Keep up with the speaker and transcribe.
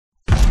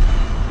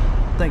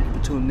Thank you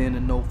for tuning in to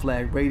No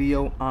Flag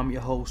Radio. I'm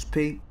your host,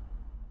 P.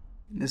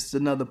 And this is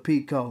another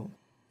P Code.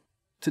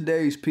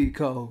 Today's P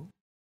Code.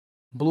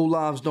 Blue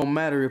lives don't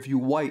matter if you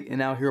white and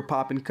out here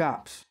popping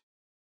cops.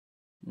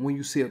 When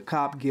you see a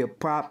cop get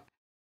popped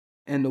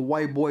and the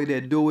white boy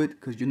that do it,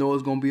 because you know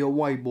it's going to be a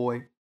white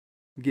boy,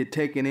 get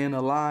taken in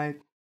alive,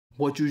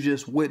 what you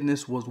just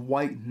witnessed was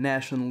white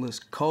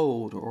nationalist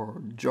code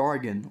or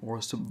jargon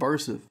or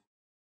subversive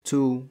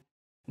to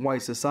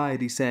white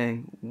society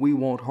saying we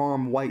won't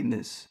harm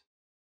whiteness.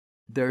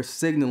 They're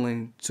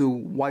signaling to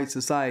white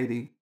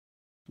society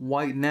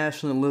white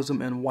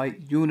nationalism and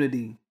white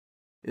unity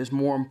is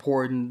more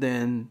important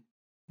than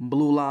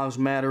Blue Lives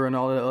Matter and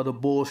all that other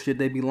bullshit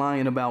they be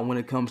lying about when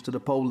it comes to the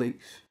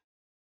police.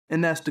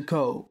 And that's the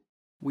code.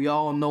 We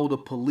all know the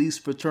police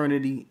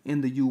fraternity in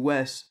the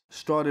U.S.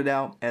 started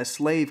out as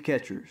slave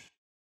catchers.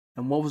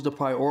 And what was the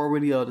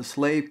priority of the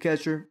slave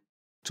catcher?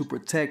 To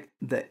protect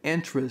the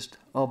interest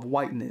of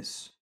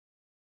whiteness.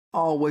 I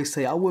always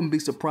say I wouldn't be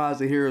surprised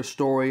to hear a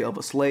story of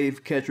a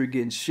slave catcher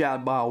getting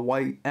shot by a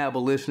white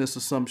abolitionist or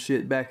some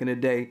shit back in the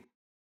day.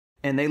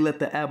 And they let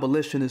the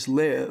abolitionist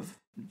live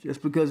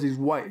just because he's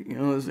white, you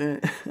know what I'm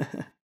saying?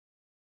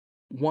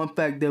 One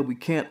fact that we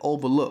can't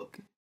overlook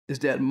is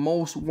that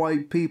most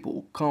white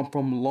people come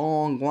from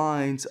long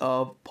lines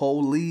of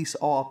police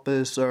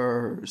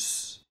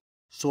officers.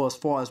 So as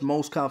far as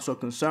most cops are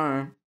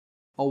concerned,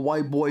 a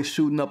white boy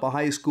shooting up a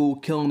high school,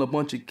 killing a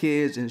bunch of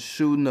kids and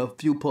shooting a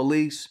few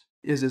police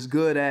is as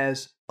good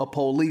as a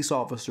police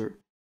officer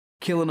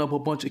killing up a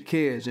bunch of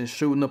kids and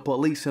shooting the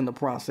police in the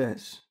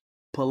process.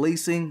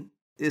 Policing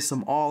is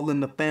some all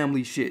in the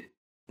family shit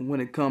when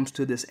it comes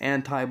to this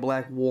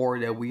anti-black war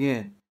that we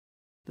in.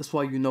 That's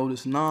why you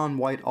notice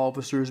non-white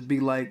officers be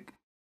like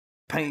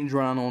paint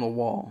drying on a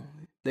wall.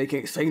 They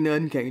can't say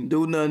nothing, can't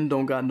do nothing,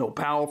 don't got no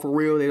power for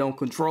real, they don't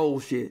control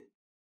shit.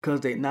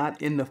 Cause they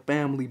not in the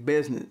family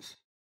business.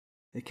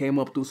 They came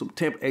up through some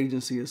temp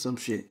agency or some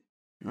shit.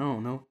 I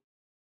don't know.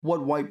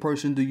 What white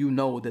person do you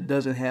know that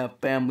doesn't have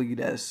family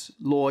that's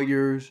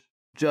lawyers,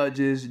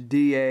 judges,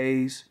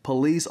 DAs,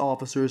 police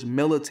officers,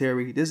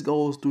 military? This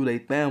goes through their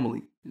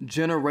family.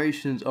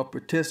 Generations of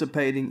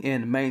participating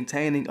in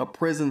maintaining a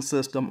prison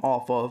system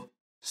off of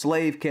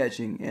slave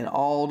catching and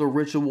all the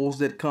rituals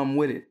that come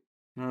with it.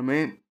 You know what I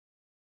mean?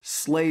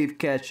 Slave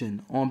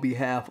catching on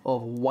behalf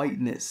of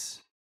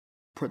whiteness.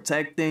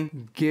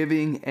 Protecting,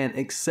 giving, and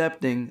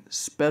accepting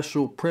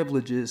special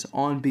privileges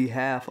on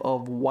behalf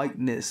of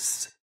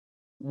whiteness.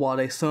 While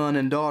they son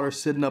and daughter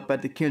sitting up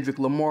at the Kendrick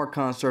Lamar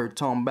concert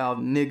talking about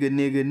nigga,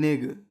 nigga,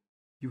 nigga.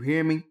 You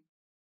hear me?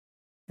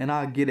 And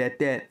I'll get at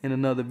that in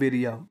another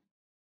video.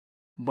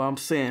 But I'm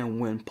saying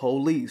when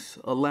police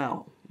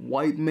allow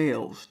white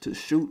males to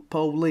shoot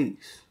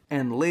police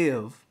and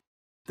live,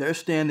 they're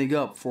standing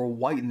up for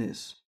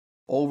whiteness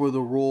over the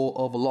rule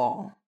of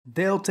law.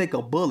 They'll take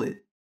a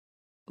bullet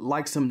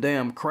like some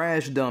damn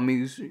crash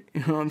dummies, you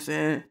know what I'm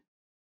saying?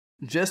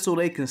 Just so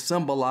they can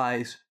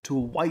symbolize to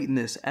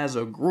whiteness as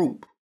a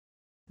group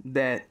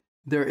that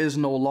there is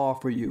no law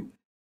for you.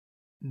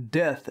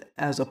 Death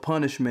as a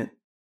punishment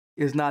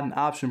is not an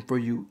option for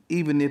you,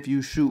 even if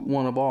you shoot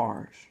one of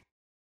ours.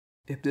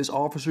 If this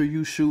officer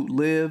you shoot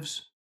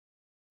lives,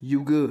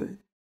 you good.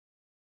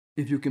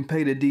 If you can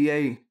pay the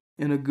DA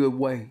in a good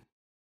way.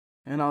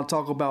 And I'll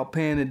talk about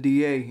paying the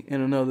DA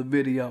in another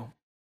video.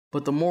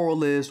 But the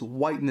moral is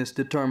whiteness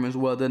determines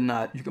whether or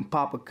not you can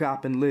pop a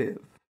cop and live.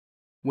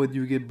 Whether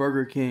you get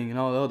Burger King and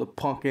all the other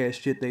punk ass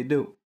shit they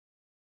do.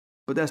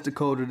 But that's the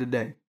code of the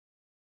day.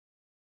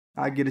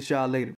 I'll get at y'all later.